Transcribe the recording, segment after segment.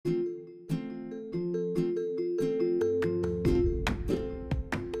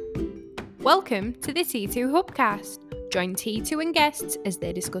Welcome to the T2 Hubcast. Join T2 and guests as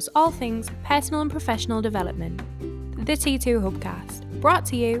they discuss all things personal and professional development. The T2 Hubcast, brought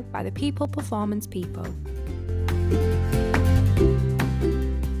to you by the People Performance People.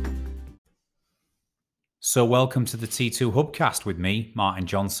 So welcome to the T2 Hubcast with me, Martin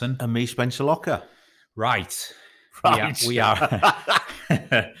Johnson. And me, Spencer Locker. Right. Right. We are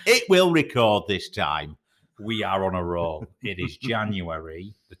It will record this time. we are on a roll. It is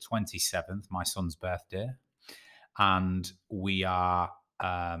January the 27th, my son's birthday. And we are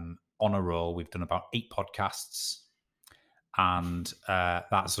on a roll. We've done about 8 podcasts. And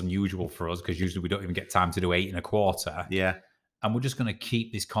that's unusual for us because usually we don't even get time to do 8 in a quarter. Yeah. And we're just going to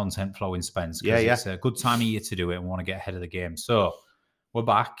keep this content flowing, Spence, Yeah, because yeah. it's a good time of year to do it and we want to get ahead of the game. So we're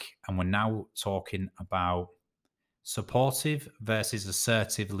back and we're now talking about supportive versus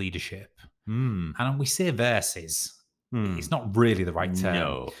assertive leadership. And we say versus. It's not really the right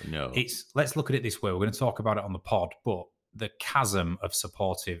term. No. Let's look at it this way. We're going to talk about it on the pod, but the chasm of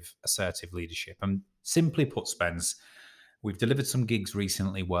supportive, assertive leadership. And simply put, Spence, we've delivered some gigs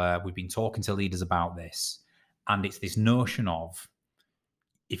recently where we've been talking to leaders about this. And it's this notion of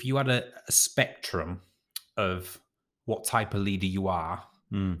if you had a spectrum of what type of leader you are,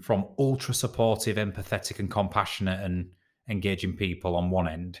 from ultra supportive, empathetic, and compassionate and engaging people on one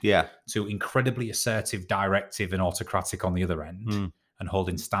end, to incredibly assertive, directive, and autocratic on the other end, and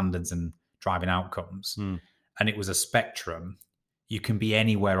holding standards and driving outcomes. And it was a spectrum. You can be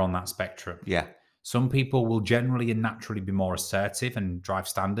anywhere on that spectrum. Yeah. Some people will generally and naturally be more assertive and drive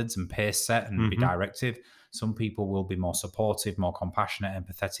standards and pace set and be directive. Some people will be more supportive, more compassionate,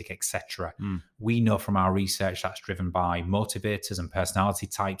 empathetic, etc. We know from our research that's driven by motivators and personality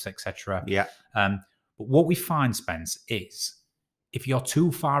types, etc. Yeah. But what we find, Spence, is if you're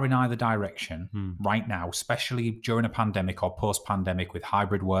too far in either direction right now, especially during a pandemic or post-pandemic with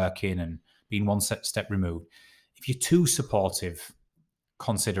hybrid working and being one step removed, if you're too supportive,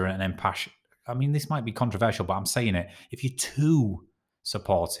 considerate, and impassioned, I mean, this might be controversial, but I'm saying it. If you're too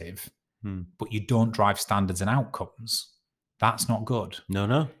supportive, but you don't drive standards and outcomes, that's not good.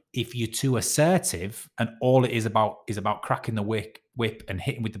 No. If you're too assertive and all it is about cracking the whip and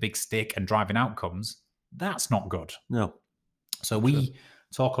hitting with the big stick and driving outcomes, that's not good. No. So we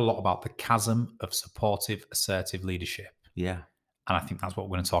talk a lot about the chasm of supportive, assertive leadership. Yeah. And I think that's what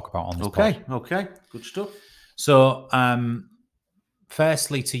we're going to talk about on this Okay. pod. Okay. Good stuff. So,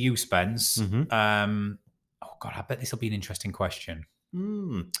 firstly to you, Spence, oh God, I bet this will be an interesting question.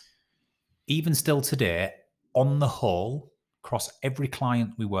 Even still today, on the whole, across every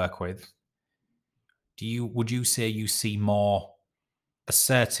client we work with, would you say you see more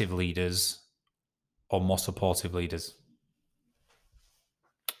assertive leaders or more supportive leaders?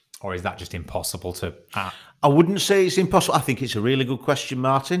 Or is that just impossible to... I wouldn't say it's impossible. I think it's a really good question,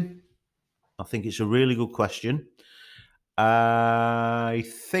 Martin. I think it's a really good question. I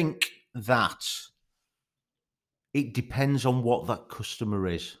think that it depends on what that customer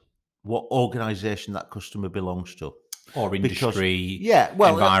is, what organisation that customer belongs to. Or industry,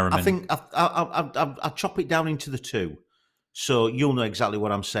 environment. I think I'll chop it down into the two. So you'll know exactly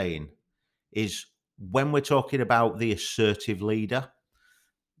what I'm saying. Is when we're talking about the assertive leader,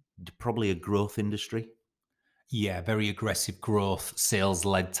 probably a growth industry. Yeah, very aggressive growth,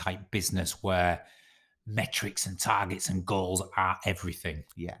 sales-led type business where metrics and targets and goals are everything.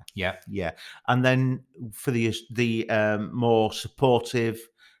 Yeah. And then for the more supportive,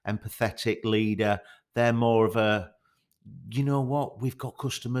 empathetic leader, they're more of a, you know what, we've got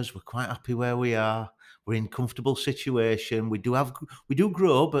customers, we're quite happy where we are, we're in a comfortable situation, we do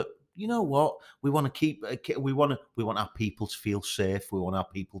grow, but you know what, we want to we want our people to feel safe, we want our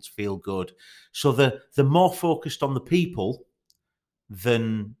people to feel good. So they're more focused on the people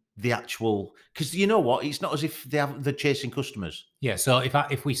than the actual, because you know what, it's not as if they're chasing customers. Yeah. So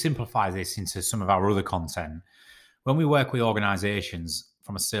if we simplify this into some of our other content, when we work with organizations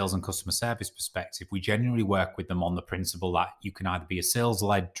from a sales and customer service perspective, we generally work with them on the principle that you can either be a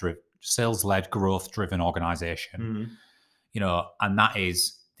sales-led growth-driven organization, and that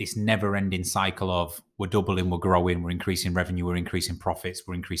is this never-ending cycle of we're doubling, we're growing, we're increasing revenue, we're increasing profits,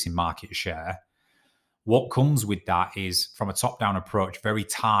 we're increasing market share. What comes with that is, from a top-down approach, very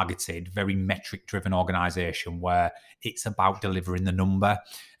targeted, very metric-driven organization where it's about delivering the number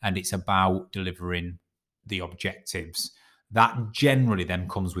and it's about delivering the objectives. That generally then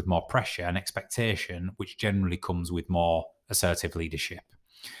comes with more pressure and expectation, which generally comes with more assertive leadership.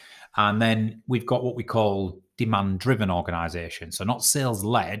 And then we've got what we call demand-driven organization. So not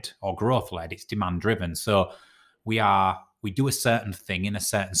sales-led or growth-led, it's demand-driven. So we do a certain thing in a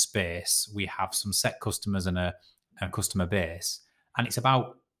certain space. We have some set customers and a customer base. And it's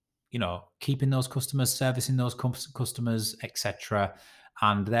about keeping those customers, servicing those customers, etc.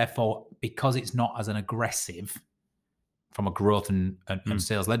 And therefore, because it's not as an aggressive from a growth and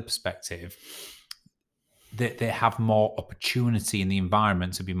sales-led perspective, they have more opportunity in the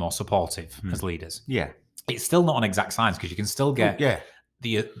environment to be more supportive as leaders. Yeah. It's still not an exact science, because you can still get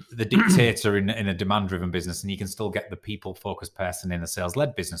the dictator in a demand-driven business, and you can still get the people-focused person in a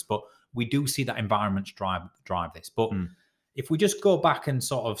sales-led business. But we do see that environments drive this. But if we just go back and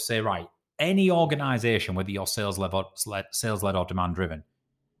sort of say, right, any organization, whether you're sales-led or demand-driven,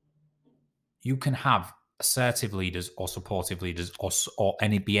 you can have assertive leaders or supportive leaders or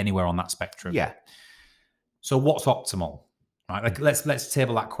be anywhere on that spectrum. Yeah. So what's optimal? Right? Like let's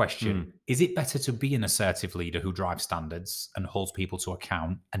table that question. Is it better to be an assertive leader who drives standards and holds people to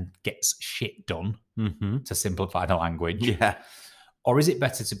account and gets shit done, to simplify the language? Yeah. Or is it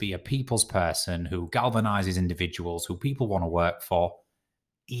better to be a people's person who galvanizes individuals who people want to work for,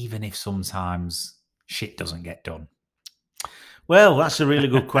 even if sometimes shit doesn't get done? Well, that's a really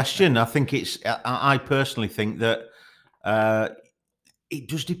good question. I personally think that it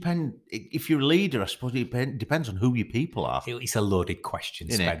does depend. If you're a leader, I suppose it depends on who your people are. It's a loaded question,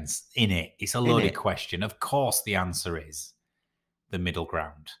 Spence. It's a loaded question. Of course, the answer is the middle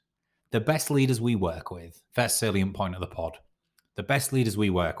ground. The best leaders we work with, first salient point of the pod, the best leaders we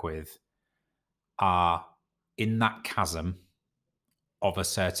work with are in that chasm of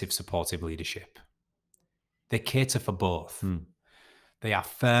assertive, supportive leadership. They cater for both. They are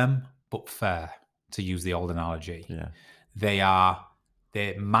firm but fair, to use the old analogy. Yeah.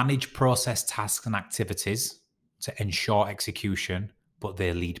 They manage process, tasks, and activities to ensure execution, but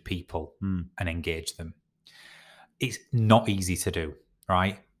they lead people and engage them. It's not easy to do,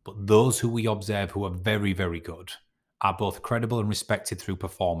 right? But those who we observe who are very, very good are both credible and respected through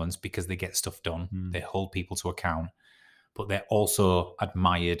performance because they get stuff done. They hold people to account, but they're also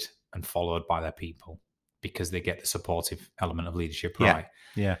admired and followed by their people because they get the supportive element of leadership right.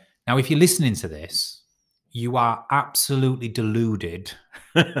 Yeah. Now, if you're listening to this, you are absolutely deluded.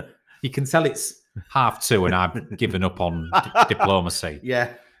 You can tell it's 2:30 and I've given up on diplomacy.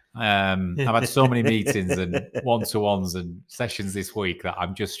 Yeah. I've had so many meetings and one-to-ones and sessions this week that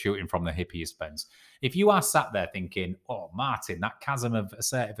I'm just shooting from the hip here, Spence. If you are sat there thinking, oh, Martin, that chasm of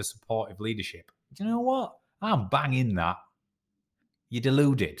assertive and supportive leadership, do you know what? I'm banging that. You're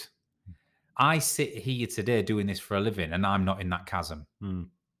deluded. I sit here today doing this for a living and I'm not in that chasm.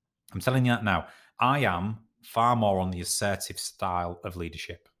 I'm telling you that now. I am far more on the assertive style of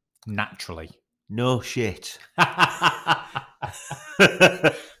leadership, naturally. No shit.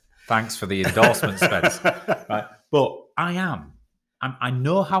 Thanks for the endorsement, Spence. Right. But I am. I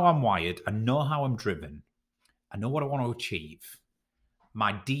know how I'm wired. I know how I'm driven. I know what I want to achieve.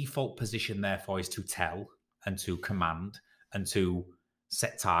 My default position, therefore, is to tell and to command and to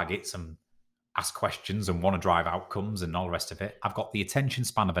set targets and ask questions and want to drive outcomes and all the rest of it. I've got the attention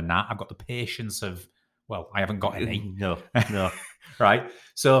span of a gnat. I've got the patience of, well, I haven't got any. No. Right?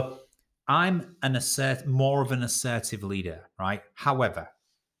 So I'm more of an assertive leader, right? However,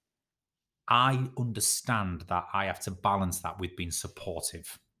 I understand that I have to balance that with being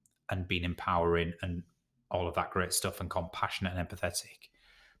supportive and being empowering and all of that great stuff and compassionate and empathetic.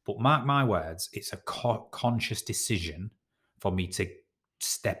 But mark my words, it's a conscious decision for me to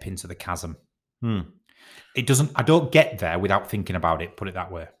step into the chasm. It doesn't. I don't get there without thinking about it. Put it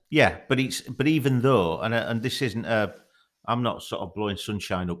that way. Yeah, but even though, and this isn't I'm not sort of blowing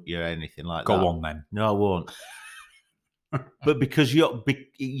sunshine up you or anything like that. Go on then. No, I won't. But because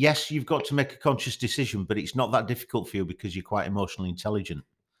yes, you've got to make a conscious decision, but it's not that difficult for you because you're quite emotionally intelligent.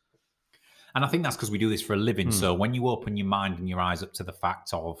 And I think that's because we do this for a living. So when you open your mind and your eyes up to the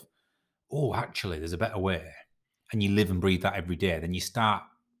fact of, oh, actually, there's a better way, and you live and breathe that every day, then you start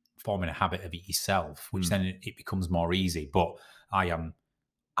forming a habit of it yourself, which then it becomes more easy. But I am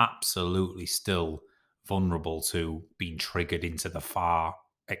absolutely still vulnerable to being triggered into the far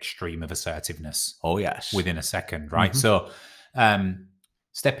extreme of assertiveness. Oh, yes. Within a second, right? So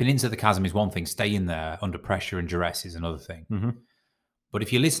stepping into the chasm is one thing. Staying there under pressure and duress is another thing. But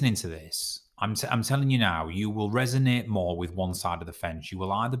if you're listening to this, I'm telling you now, you will resonate more with one side of the fence. You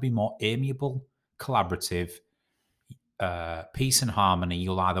will either be more amiable, collaborative, peace and harmony.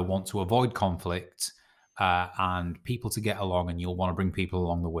 You'll either want to avoid conflict and people to get along, and you'll want to bring people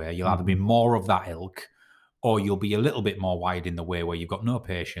along the way. You'll either be more of that ilk, or you'll be a little bit more wired in the way where you've got no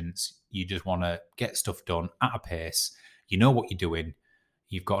patience. You just want to get stuff done at a pace. You know what you're doing.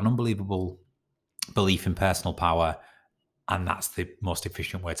 You've got an unbelievable belief in personal power, and that's the most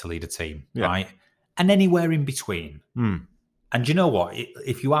efficient way to lead a team, right? And anywhere in between. And you know what?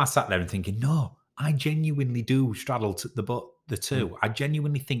 If you are sat there and thinking, no, I genuinely do straddle the the two. I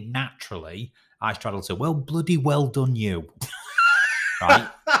genuinely think naturally I straddle to, well, bloody well done you. Right?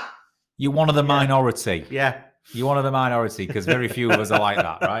 You're one of the minority. Yeah. You're one of the minority because very few of us are like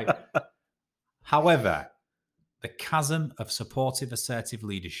that, right? However, the chasm of supportive, assertive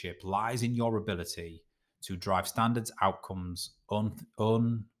leadership lies in your ability to drive standards, outcomes,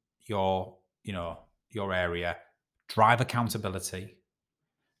 own your area, drive accountability,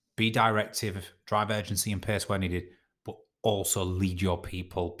 be directive, drive urgency and pace where needed, but also lead your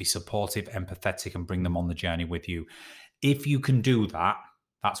people, be supportive, empathetic, and bring them on the journey with you. If you can do that,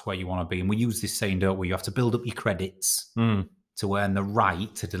 that's where you want to be. And we use this saying, don't we? You have to build up your credits to earn the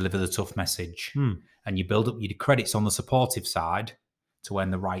right to deliver the tough message. And you build up your credits on the supportive side to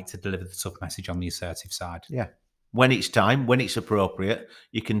earn the right to deliver the tough message on the assertive side. Yeah. When it's time, when it's appropriate,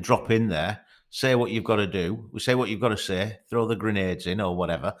 you can drop in there, say what you've got to do, say what you've got to say, throw the grenades in or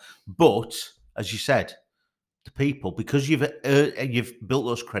whatever. But as you said, the people, because you've built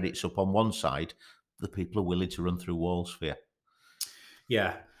those credits up on one side, the people are willing to run through walls for you.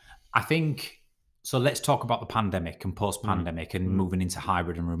 Yeah, I think so. Let's talk about the pandemic and post-pandemic and moving into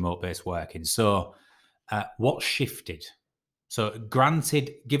hybrid and remote-based working. So, what shifted? So,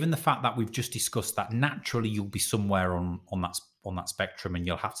 granted, given the fact that we've just discussed that naturally you'll be somewhere on that spectrum and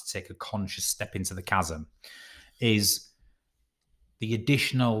you'll have to take a conscious step into the chasm, is the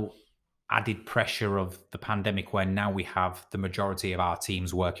additional added pressure of the pandemic where now we have the majority of our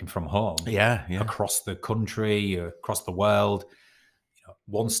teams working from home across the country, across the world,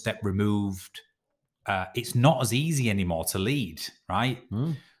 one step removed. It's not as easy anymore to lead, right?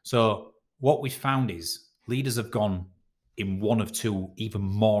 So what we found is leaders have gone in one of two even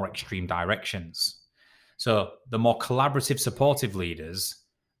more extreme directions. So the more collaborative, supportive leaders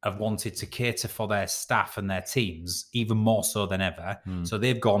have wanted to cater for their staff and their teams even more so than ever. So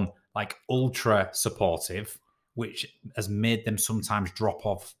they've gone like ultra supportive, which has made them sometimes drop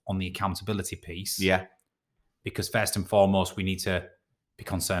off on the accountability piece. Yeah. Because first and foremost, we need to be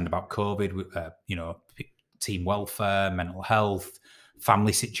concerned about COVID, team welfare, mental health,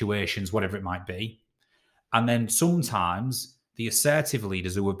 family situations, whatever it might be. And then sometimes the assertive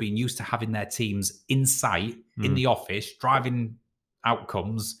leaders who have been used to having their teams in sight, in the office, driving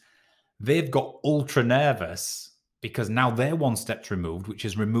outcomes, they've got ultra nervous because now they're one step removed, which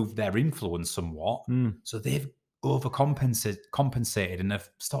has removed their influence somewhat. So they've overcompensated and have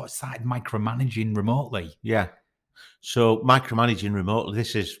started micromanaging remotely. Yeah. So micromanaging remotely,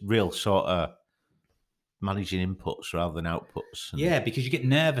 this is real sort of managing inputs rather than outputs. Yeah, because you get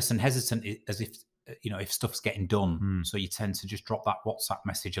nervous and hesitant as if stuff's getting done. So you tend to just drop that WhatsApp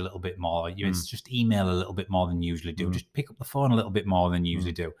message a little bit more. You just email a little bit more than you usually do. Just pick up the phone a little bit more than you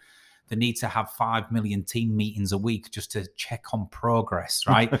usually do. The need to have 5 million team meetings a week just to check on progress,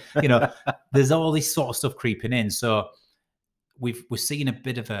 right? There's all this sort of stuff creeping in. So we're seeing a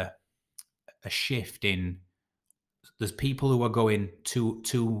bit of a shift in. There's people who are going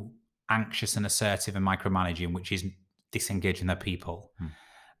too anxious and assertive and micromanaging, which is disengaging their people.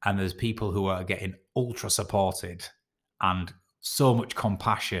 And there's people who are getting ultra supported and so much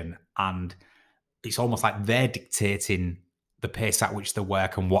compassion. And it's almost like they're dictating the pace at which they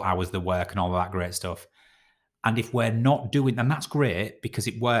work and what hours they work and all of that great stuff. And if we're not doing, and that's great because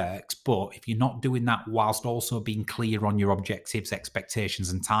it works, but if you're not doing that whilst also being clear on your objectives,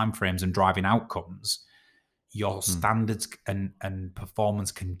 expectations and timeframes and driving outcomes, your standards and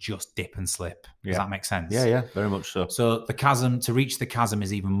performance can just dip and slip. Does that make sense? Yeah, very much so. So to reach the chasm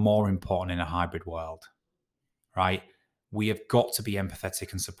is even more important in a hybrid world, right? We have got to be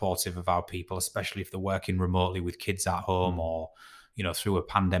empathetic and supportive of our people, especially if they're working remotely with kids at home or, through a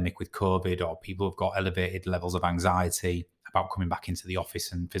pandemic with COVID, or people who've got elevated levels of anxiety about coming back into the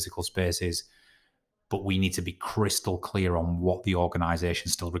office and physical spaces. But we need to be crystal clear on what the organization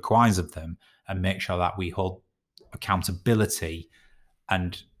still requires of them and make sure that we hold accountability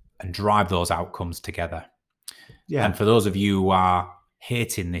and drive those outcomes together. Yeah. And for those of you who are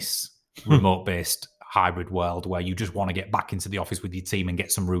hating this remote-based hybrid world where you just want to get back into the office with your team and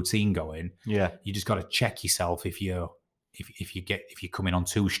get some routine going, you just got to check yourself if you're coming on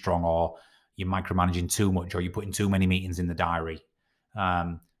too strong or you're micromanaging too much or you're putting too many meetings in the diary.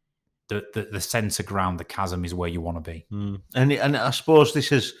 The center ground, the chasm is where you want to be. And I suppose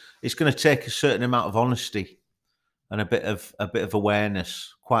it's going to take a certain amount of honesty and a bit of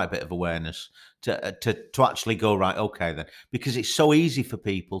awareness, quite a bit of awareness to actually go, right, okay then, because it's so easy for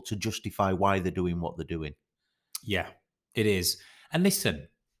people to justify why they're doing what they're doing. Yeah, it is. And listen,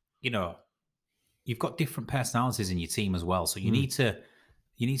 you've got different personalities in your team as well, so you need to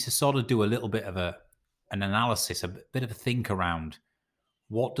sort of do a little bit of an analysis, a bit of a think around.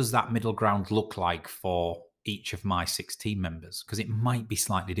 What does that middle ground look like for each of my 6 team members because it might be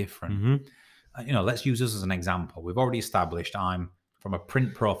slightly different. Mm-hmm. Let's use us as an example. We've already established I'm, from a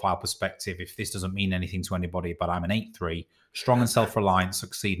print profile perspective, if this doesn't mean anything to anybody, but I'm an 8-3, strong and self-reliant,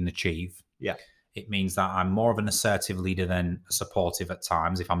 succeed and achieve. Yeah. It means that I'm more of an assertive leader than a supportive at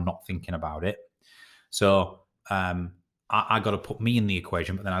times if I'm not thinking about it. So I got to put me in the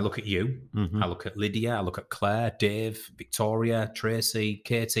equation, but then I look at you, Mm-hmm. I look at Lydia, I look at Claire, Dave, Victoria, Tracy,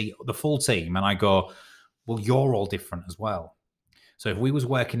 Katie, the full team, and I go, well, you're all different as well. So if we was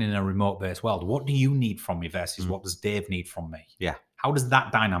working in a remote-based world, what do you need from me versus what does Dave need from me? Yeah. How does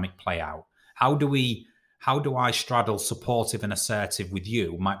that dynamic play out? How do I straddle supportive and assertive with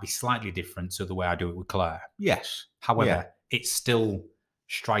you might be slightly different to the way I do it with Claire. Yes. However, it's still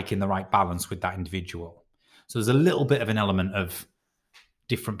striking the right balance with that individual. So there's a little bit of an element of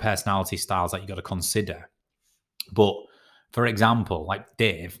different personality styles that you got to consider. But for example, like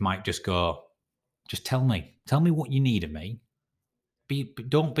Dave might just go, just tell me what you need of me.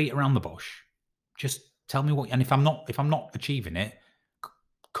 Don't beat around the bush. Just tell me what, and if I'm not achieving it,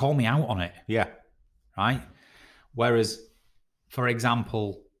 call me out on it. Yeah. Right. Whereas, for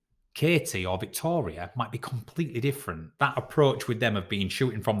example, Katie or Victoria might be completely different. That approach with them of being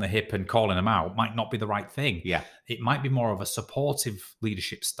shooting from the hip and calling them out might not be the right thing. Yeah. It might be more of a supportive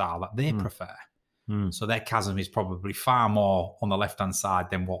leadership style that they prefer. So their chasm is probably far more on the left-hand side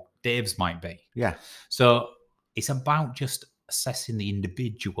than what Dave's might be. Yeah. So it's about just assessing the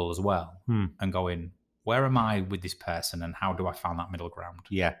individual as well and going, where am I with this person and how do I find that middle ground?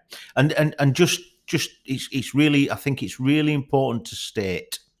 Yeah. And just it's really, I think it's really important to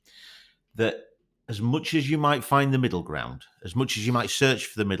state that as much as you might find the middle ground, as much as you might search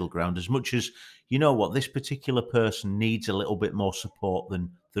for the middle ground, as much as, you know what, this particular person needs a little bit more support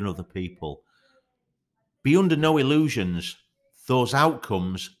than other people, be under no illusions, those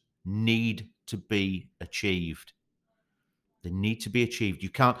outcomes need to be achieved. They need to be achieved. You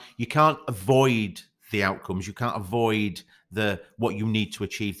can't avoid the outcomes. You can't avoid what you need to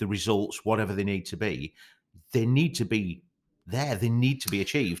achieve, the results, whatever they need to be. They need to be there. They need to be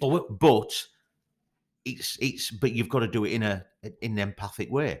achieved. Well, but you've got to do it in an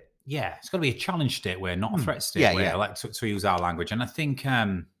empathic way. Yeah, it's got to be a challenge state way, not a threat state way. Yeah. I like to use our language, and I think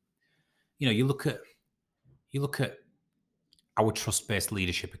you look at our trust-based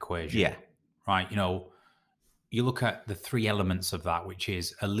leadership equation. Yeah. Right. You look at the 3 elements of that, which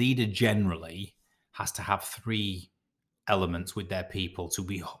is a leader generally has to have 3 elements with their people to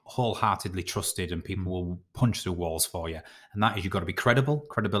be wholeheartedly trusted and people will punch through walls for you. And that is you've got to be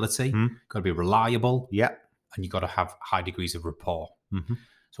credibility, got to be reliable, and you've got to have high degrees of rapport. Mm-hmm.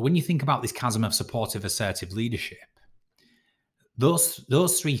 So when you think about this chasm of supportive, assertive leadership, those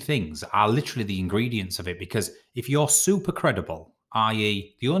 3 things are literally the ingredients of it. Because if you're super credible,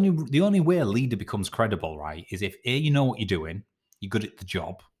 i.e., the only way a leader becomes credible, right, is if A, you know what you're doing, you're good at the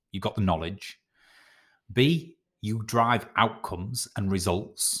job, you've got the knowledge. B, you drive outcomes and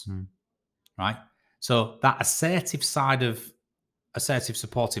results, right? So that assertive side of assertive,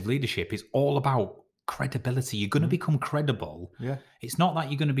 supportive leadership is all about credibility. You're going to become credible. Yeah. It's not that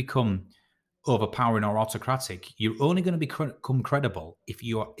you're going to become overpowering or autocratic. You're only going to become credible if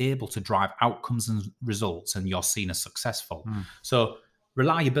you are able to drive outcomes and results and you're seen as successful. So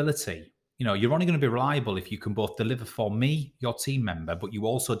reliability, you're only going to be reliable if you can both deliver for me, your team member, but you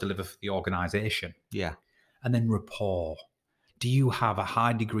also deliver for the organization. Yeah. And then rapport. Do you have a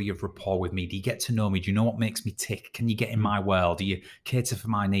high degree of rapport with me? Do you get to know me? Do you know what makes me tick? Can you get in my world? Do you cater for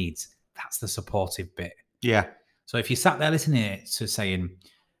my needs? That's the supportive bit. Yeah. So if you sat there listening to saying,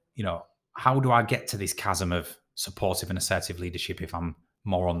 how do I get to this chasm of supportive and assertive leadership if I'm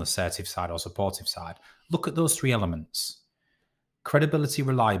more on the assertive side or supportive side? Look at those 3 elements: credibility,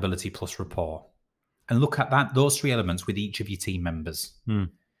 reliability, plus rapport. And look at those 3 elements with each of your team members.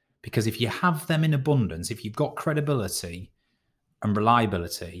 Because if you have them in abundance, if you've got credibility and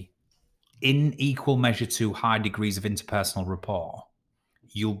reliability in equal measure to high degrees of interpersonal rapport,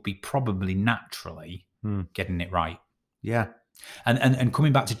 you'll be probably naturally getting it right. Yeah. And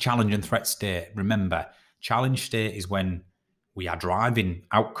coming back to challenge and threat state, remember, challenge state is when we are driving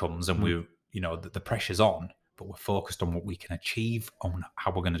outcomes and the pressure's on, but we're focused on what we can achieve, on how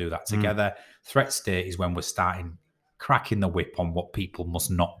we're going to do that together. Threat state is when we're starting cracking the whip on what people must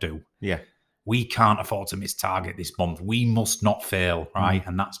not do. Yeah. We can't afford to miss target this month. We must not fail, right?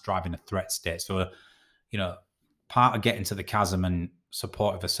 And that's driving a threat state. So, part of getting to the chasm and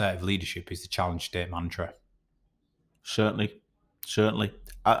supportive, assertive leadership is the challenge state mantra. Certainly.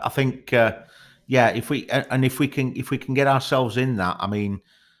 I think, if we can get ourselves in that, I mean,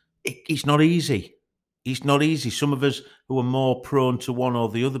 it's not easy. It's not easy. Some of us who are more prone to one or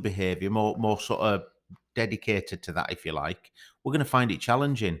the other behaviour, more sort of dedicated to that, if you like, we're going to find it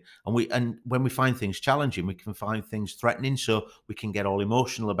challenging. And when we find things challenging, we can find things threatening, so we can get all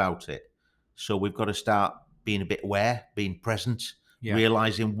emotional about it. So we've got to start being a bit aware, being present,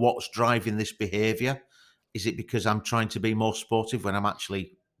 realizing what's driving this behavior. Is it because I'm trying to be more sportive when I'm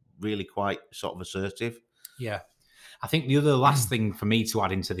actually really quite sort of assertive? Yeah. I think the other last thing for me to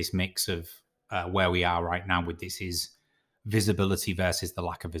add into this mix of where we are right now with this is visibility versus the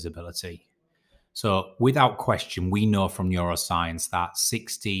lack of visibility. So without question, we know from neuroscience that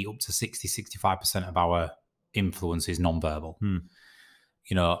up to 65% of our influence is nonverbal.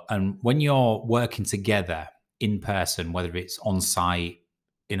 You know, and when you're working together in person, whether it's on site,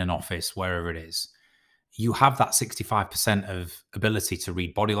 in an office, wherever it is, you have that 65% of ability to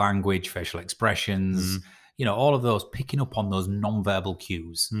read body language, facial expressions, you know, all of those, picking up on those nonverbal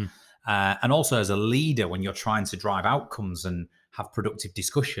cues. And also as a leader, when you're trying to drive outcomes and have productive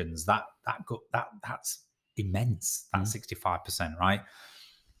discussions, that's immense, that 65%, right?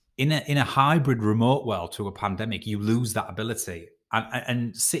 In a hybrid remote world to a pandemic, you lose that ability.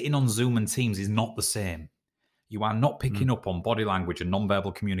 And sitting on Zoom and Teams is not the same. You are not picking up on body language and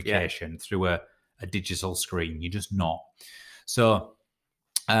nonverbal communication through a digital screen. You're just not. So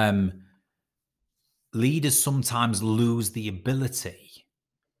leaders sometimes lose the ability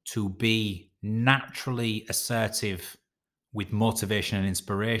to be naturally assertive with motivation and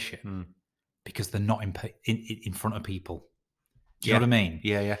inspiration because they're not in front of people. Do you know what I mean?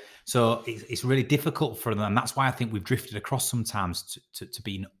 Yeah. So it's really difficult for them. And that's why I think we've drifted across sometimes to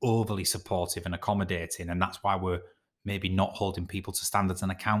being overly supportive and accommodating. And that's why we're maybe not holding people to standards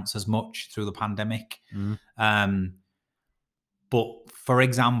and accounts as much through the pandemic. But for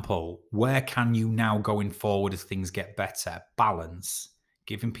example, where can you now going forward as things get better, balance,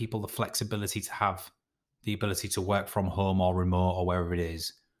 giving people the flexibility to have the ability to work from home or remote or wherever it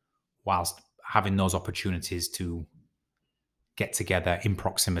is, whilst having those opportunities to get together in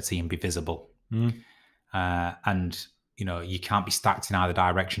proximity and be visible. And, you know, you can't be stacked in either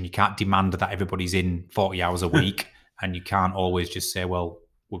direction. You can't demand that everybody's in 40 hours a week and you can't always just say, well,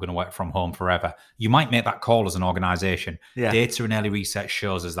 we're going to work from home forever. You might make that call as an organization. Data and early research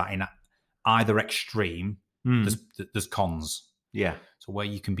shows us that in either extreme, there's cons. So where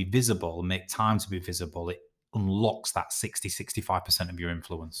you can be visible, make time to be visible, it unlocks that 65% of your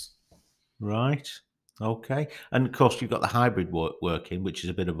influence. Right. Okay. And of course, you've got the hybrid working, which is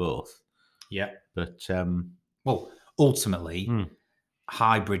a bit of both. Yeah. But, well, ultimately,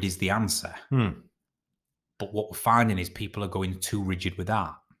 hybrid is the answer. But what we're finding is people are going too rigid with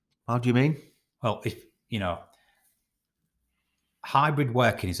that. How do you mean? Well, if, you know, hybrid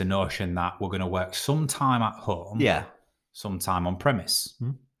working is a notion that we're going to work sometime at home, sometime on premise.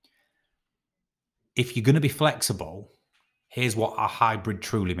 If you're going to be flexible, here's what a hybrid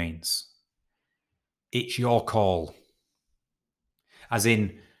truly means. It's your call. As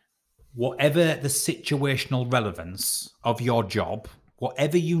in, whatever the situational relevance of your job,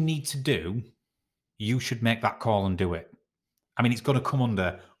 whatever you need to do, you should make that call and do it. I mean, it's going to come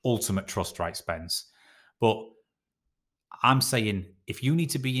under ultimate trust, right, Spence? But I'm saying if you need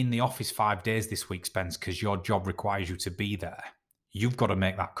to be in the office 5 days this week, Spence, because your job requires you to be there, you've got to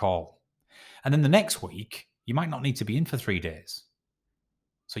make that call. And then the next week, you might not need to be in for 3 days.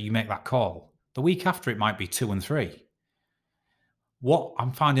 So you make that call. The week after, it might be 2 and 3. What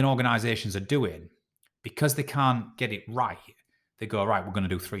I'm finding organizations are doing, because they can't get it right, they go, right, we're going to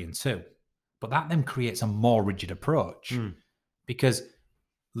do 3 and 2. But that then creates a more rigid approach because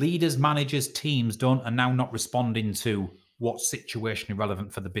leaders, managers, teams are now not responding to what's situationally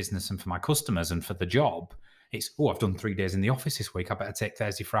relevant for the business and for my customers and for the job. It's, I've done 3 days in the office this week. I better take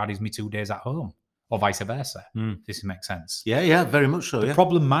Thursday, Fridays, me 2 days at home, or vice versa. This makes sense. Yeah, very much so. The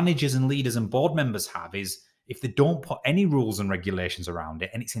problem managers and leaders and board members have is if they don't put any rules and regulations around it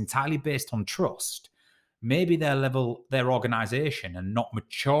and it's entirely based on trust, maybe their organization are not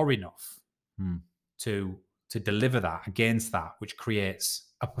mature enough to deliver that against that, which creates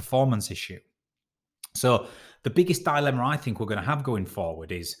a performance issue. So the biggest dilemma I think we're going to have going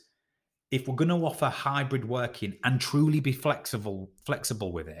forward is if we're going to offer hybrid working and truly be flexible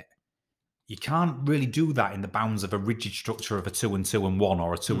with it, you can't really do that in the bounds of a rigid structure of a 2 and 2 and 1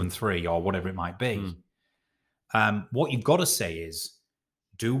 or a 2 and 3 or whatever it might be. What you've got to say is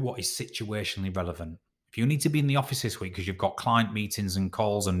do what is situationally relevant. If you need to be in the office this week because you've got client meetings and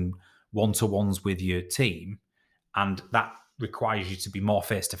calls and one-to-ones with your team, and that requires you to be more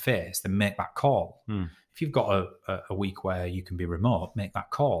face-to-face, then make that call. If you've got a week where you can be remote, make that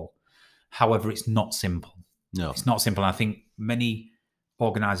call. However, it's not simple. No. It's not simple. And I think many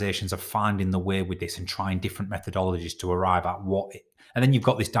organizations are finding the way with this and trying different methodologies to arrive at and then you've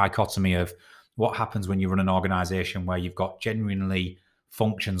got this dichotomy of, what happens when you run an organization where you've got genuinely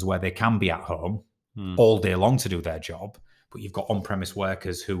functions where they can be at home all day long to do their job, but you've got on-premise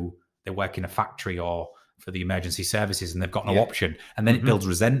workers who they work in a factory or for the emergency services and they've got no option. And then it builds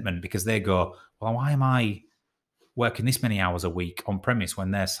resentment because they go, well, why am I working this many hours a week on premise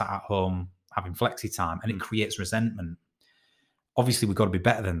when they're sat at home having flexi time? And it creates resentment. Obviously, we've got to be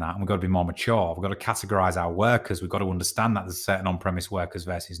better than that, and we've got to be more mature. We've got to categorize our workers. We've got to understand that there's certain on-premise workers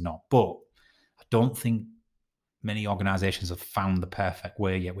versus not. But I don't think many organizations have found the perfect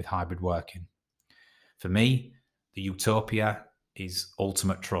way yet with hybrid working. For me, the utopia is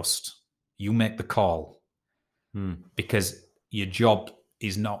ultimate trust. You make the call because your job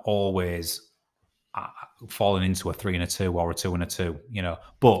is not always falling into a 3 and a 2 or a 2 and a 2, you know.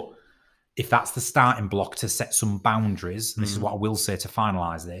 But if that's the starting block to set some boundaries, and this is what I will say to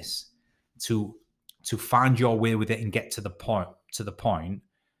finalize this, to find your way with it and get to the point,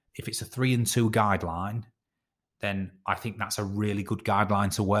 if it's a 3 and 2 guideline, then I think that's a really good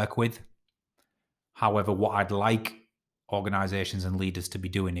guideline to work with. However, what I'd like organizations and leaders to be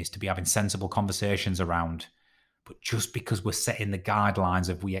doing is to be having sensible conversations around, but just because we're setting the guidelines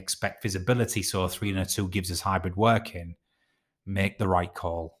of we expect visibility, so a 3 and a 2 gives us hybrid working, make the right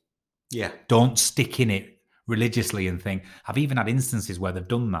call. Yeah. Don't stick in it religiously and think, I've even had instances where they've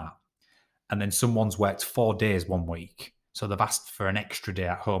done that. And then someone's worked 4 days one week. So they've asked for an extra day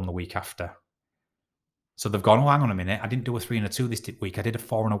at home the week after. So they've gone, oh, hang on a minute. I didn't do a 3 and a 2 this week. I did a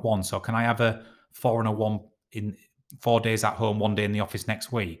 4 and a 1. So can I have a 4 and a 1 in 4 days at home, 1 day in the office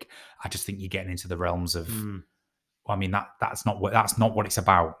next week? I just think you're getting into the realms of, I mean, that's not what it's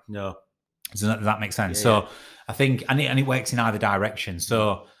about. No. Does that make sense? Yeah, so I think, and it works in either direction.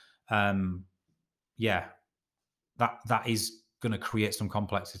 So, that is going to create some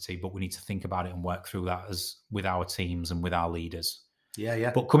complexity, but we need to think about it and work through that as with our teams and with our leaders.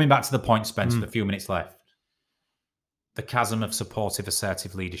 Yeah. But coming back to the point, Spence, with a few minutes left, the chasm of supportive,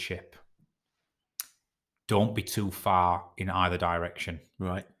 assertive leadership. Don't be too far in either direction.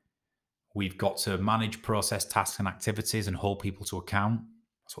 Right. We've got to manage process, tasks, and activities and hold people to account.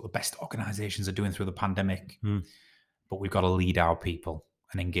 That's what the best organizations are doing through the pandemic. But we've got to lead our people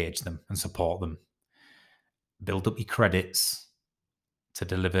and engage them and support them. Build up your credits to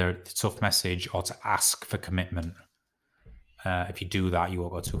deliver the tough message or to ask for commitment. If you do that, you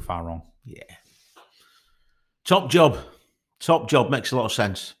won't go too far wrong. Yeah. Top job. Makes a lot of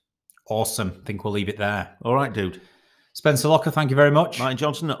sense. Awesome. Think we'll leave it there. All right, dude. Spencer Locker, thank you very much. Martin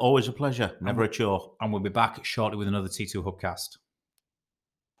Johnson, always a pleasure. Never a chore. And we'll be back shortly with another T2 Hubcast.